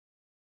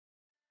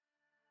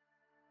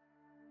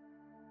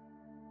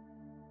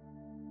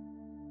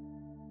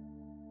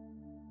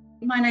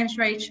my name's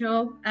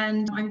Rachel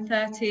and I'm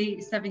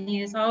 37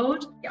 years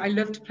old. I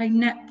love to play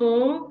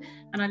netball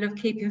and I love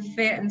keeping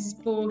fit and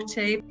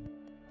sporty.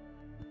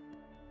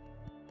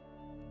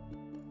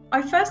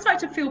 I first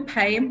started to feel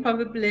pain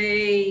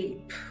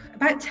probably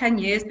about 10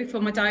 years before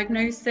my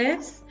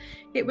diagnosis.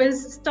 It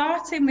was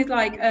starting with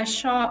like a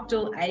sharp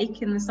dull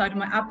ache in the side of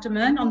my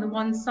abdomen on the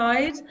one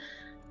side.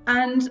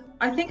 And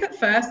I think at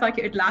first like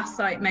it would last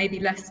like maybe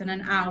less than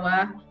an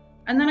hour.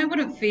 And then I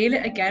wouldn't feel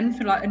it again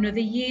for like another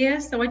year.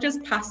 So I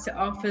just passed it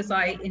off as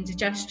like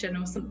indigestion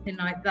or something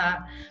like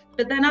that.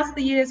 But then as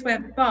the years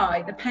went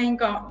by, the pain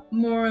got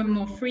more and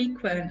more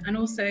frequent and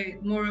also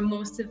more and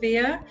more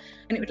severe.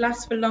 And it would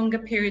last for longer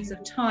periods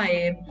of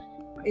time.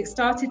 It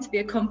started to be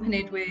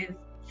accompanied with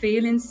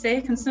feeling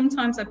sick. And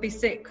sometimes I'd be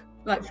sick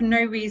like for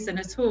no reason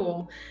at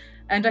all.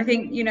 And I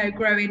think, you know,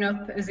 growing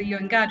up as a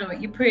young adult,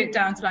 you put it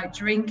down to like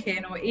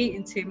drinking or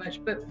eating too much,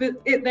 but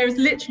there's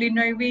literally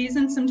no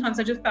reason. Sometimes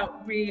I just felt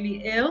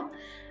really ill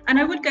and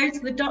I would go to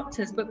the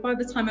doctors, but by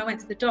the time I went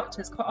to the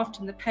doctors, quite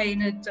often the pain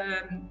had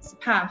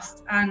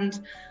surpassed. And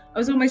I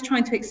was almost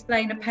trying to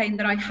explain a pain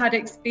that I had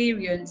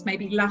experienced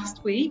maybe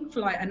last week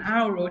for like an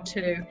hour or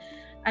two.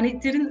 And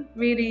it didn't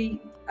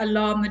really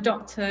alarm the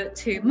doctor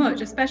too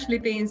much, especially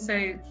being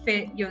so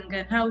fit, young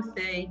and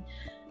healthy.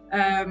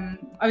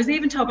 I was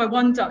even told by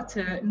one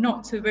doctor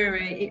not to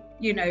worry,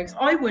 you know, because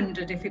I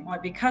wondered if it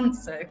might be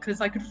cancer because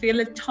I could feel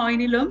a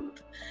tiny lump.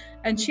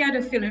 And she had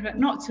a feeling that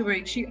not to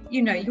worry,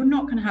 you know, you're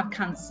not going to have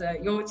cancer.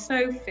 You're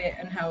so fit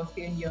and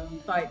healthy and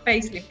young. Like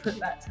basically put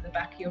that to the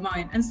back of your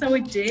mind. And so I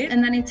did.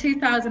 And then in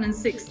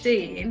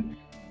 2016,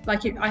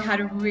 I had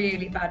a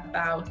really bad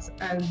bout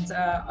and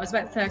I was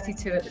about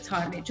 32 at the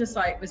time. It just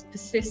like was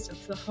persistent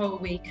for the whole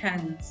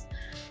weekend.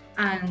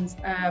 And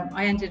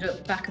I ended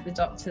up back at the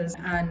doctor's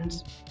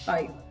and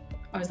I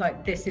was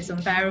like, this is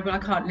unbearable. I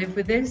can't live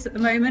with this at the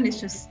moment.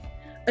 It's just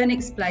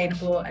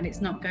unexplainable and it's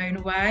not going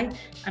away.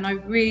 And I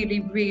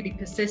really, really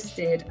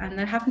persisted. And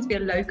there happened to be a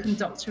locum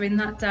doctor in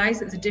that day.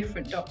 So it was a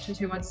different doctor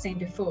who I'd seen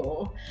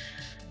before.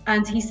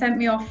 And he sent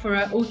me off for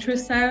an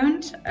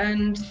ultrasound.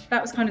 And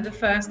that was kind of the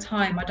first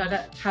time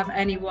I'd have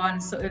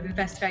anyone sort of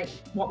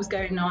investigate what was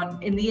going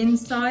on in the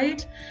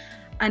inside.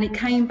 And it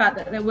came back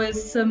that there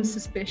was some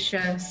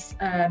suspicious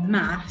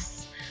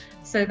mass.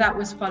 So that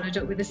was followed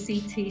up with a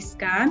CT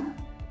scan.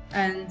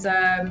 And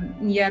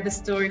yeah, the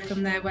story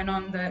from there went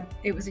on that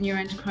it was a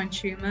neuroendocrine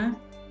tumour.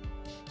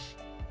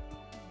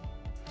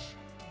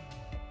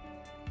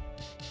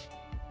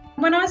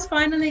 When I was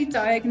finally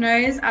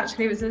diagnosed,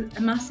 actually it was a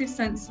massive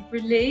sense of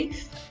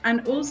relief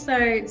and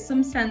also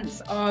some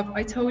sense of,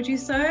 I told you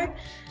so.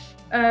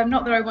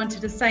 Not that I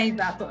wanted to say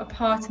that, but a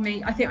part of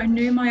me, I think I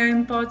knew my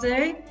own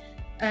body.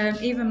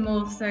 Even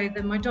more so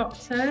than my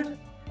doctor.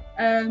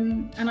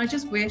 And I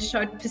just wish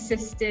I'd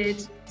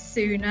persisted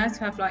sooner to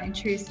have like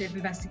intrusive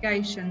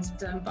investigations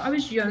done. But I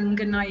was young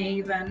and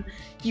naive and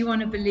you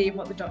want to believe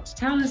what the doctor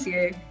tells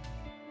you.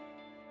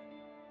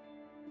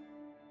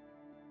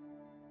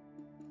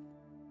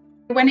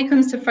 When it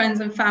comes to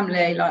friends and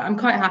family, like I'm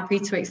quite happy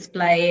to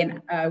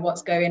explain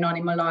what's going on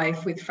in my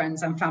life with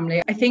friends and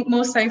family. I think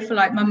more so for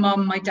like my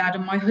mum, my dad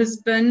and my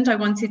husband, I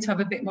wanted to have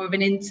a bit more of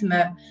an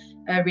intimate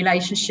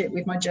relationship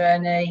with my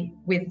journey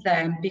with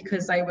them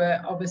because they were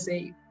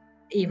obviously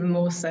even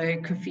more so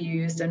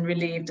confused and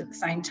relieved at the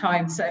same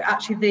time. So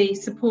actually the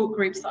support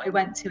groups that I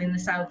went to in the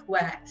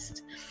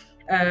Southwest,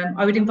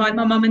 I would invite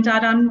my mum and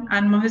dad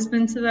and my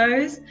husband to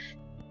those.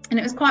 And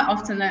it was quite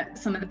often that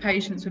some of the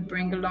patients would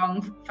bring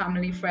along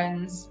family,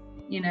 friends,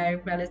 you know,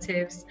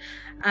 relatives,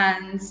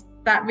 and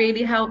that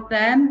really helped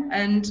them.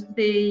 And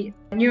the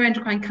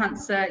Neuroendocrine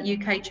Cancer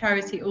UK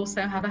charity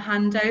also have a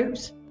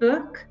handout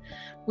book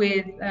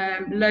with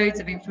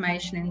loads of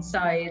information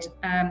inside.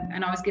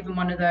 And I was given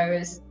one of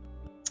those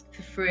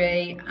for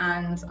free.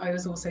 And I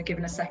was also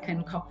given a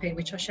second copy,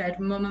 which I shared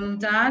with mum and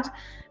dad.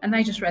 And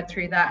they just read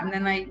through that. And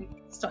then they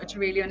started to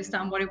really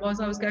understand what it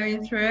was I was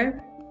going through.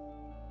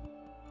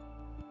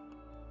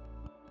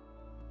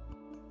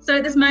 So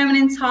at this moment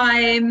in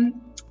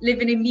time,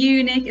 living in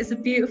Munich, it's a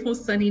beautiful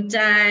sunny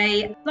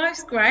day.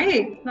 Life's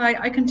great. Like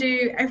I can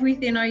do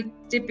everything I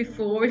did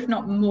before, if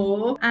not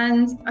more.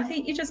 And I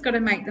think you just got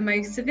to make the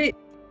most of it.